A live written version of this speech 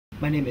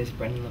My name is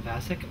Brendan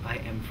Lovasik. I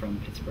am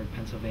from Pittsburgh,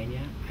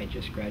 Pennsylvania. I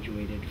just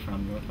graduated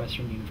from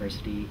Northwestern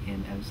University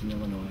in Evanston,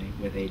 Illinois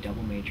with a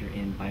double major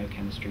in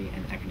biochemistry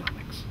and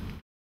economics.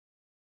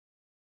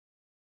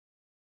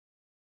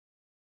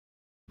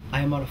 I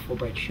am on a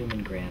Fulbright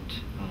Schuman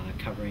grant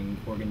covering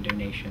organ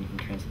donation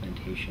and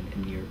transplantation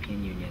in the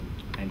European Union.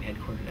 I'm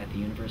headquartered at the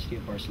University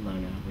of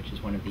Barcelona, which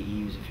is one of the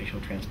EU's official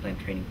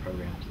transplant training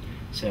programs.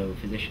 So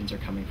physicians are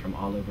coming from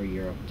all over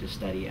Europe to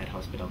study at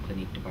Hospital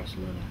Clínic de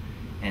Barcelona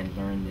and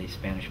learn the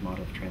Spanish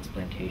model of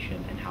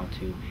transplantation and how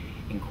to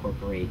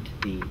incorporate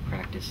the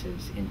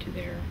practices into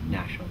their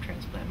national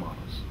transplant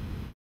models.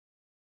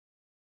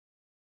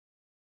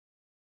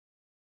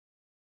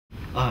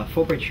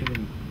 Fulbright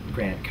Schuman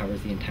grant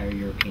covers the entire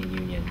European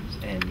Union,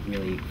 and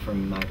really,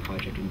 from my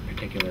project in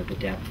particular, the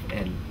depth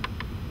and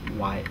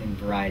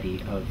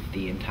variety of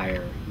the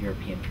entire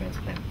European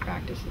transplant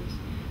practices.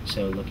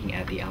 So looking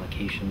at the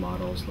allocation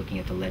models, looking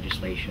at the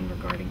legislation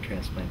regarding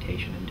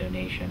transplantation and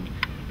donation,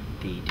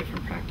 the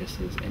different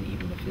practices, and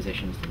even the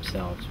physicians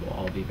themselves will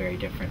all be very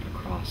different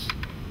across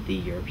the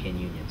European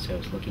Union. So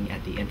it's looking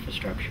at the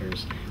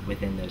infrastructures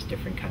within those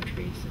different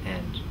countries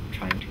and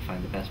trying to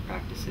find the best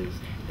practices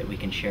that we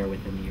can share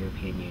within the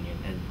European Union,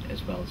 and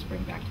as well as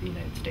bring back to the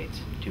United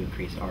States to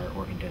increase our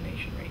organ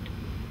donation rate.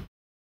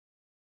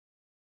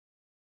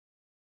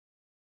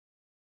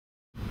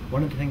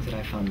 One of the things that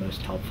I found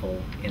most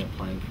helpful in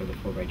applying for the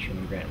Fulbright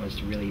Schuman Grant was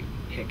to really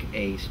pick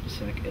a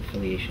specific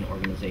affiliation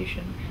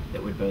organization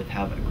that would both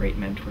have a great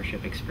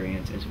mentorship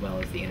experience as well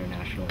as the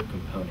international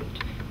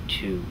component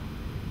to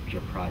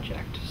your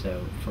project.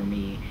 So for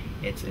me,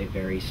 it's a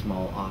very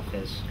small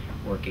office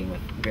working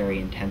very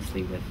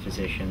intensely with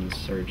physicians,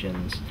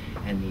 surgeons,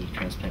 and the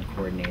transplant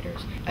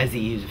coordinators. As the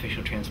EU's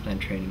official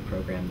transplant training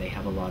program, they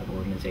have a lot of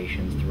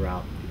organizations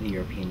throughout the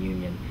European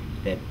Union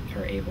that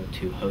are able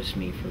to host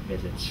me for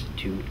visits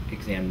to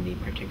examine the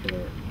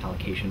particular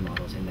allocation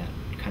models in that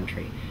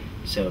country.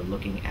 So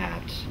looking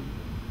at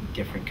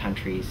different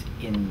countries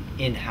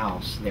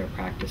in-house, their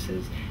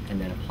practices,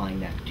 and then applying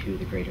that to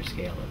the greater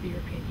scale of the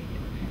European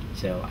Union.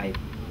 So I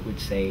would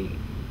say,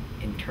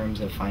 in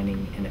terms of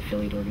finding an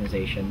affiliate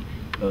organization,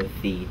 both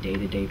the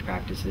day-to-day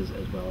practices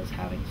as well as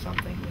having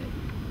something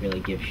that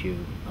really gives you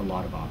a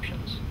lot of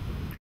options.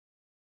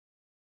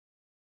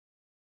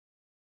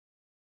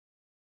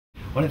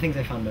 One of the things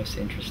I found most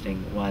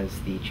interesting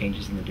was the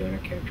changes in the donor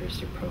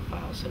characteristic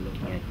profile, so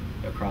looking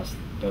at across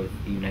both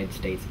the United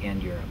States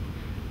and Europe.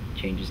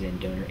 Changes in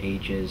donor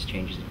ages,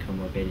 changes in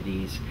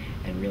comorbidities,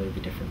 and really the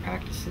different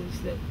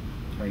practices that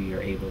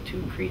you're able to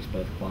increase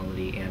both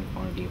quality and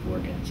quantity of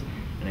organs.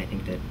 And I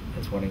think that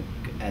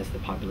as the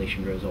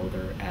population grows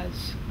older,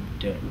 as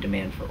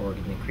demand for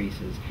organs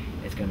increases,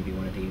 it's going to be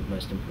one of the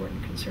most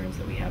important concerns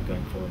that we have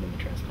going forward in the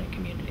transplant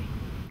community.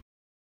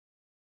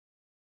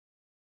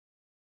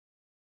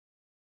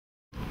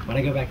 When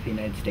I go back to the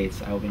United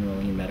States, I will be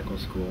enrolling in medical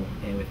school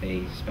with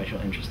a special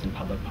interest in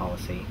public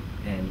policy,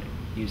 and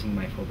using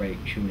my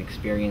Fulbright Schuman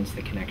experience,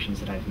 the connections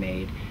that I've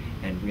made,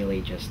 and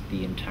really just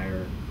the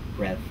entire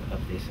breadth of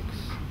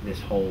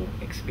this whole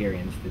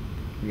experience that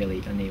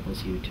really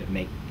enables you to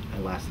make a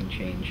lasting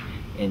change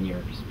in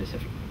your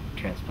specific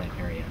transplant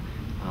area.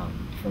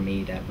 For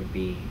me, that would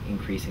be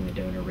increasing the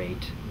donor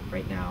rate.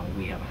 Right now,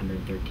 we have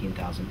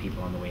 113,000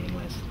 people on the waiting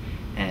list,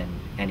 and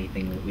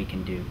anything that we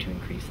can do to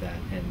increase that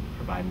and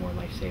provide more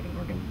life-saving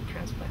organ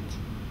transplants.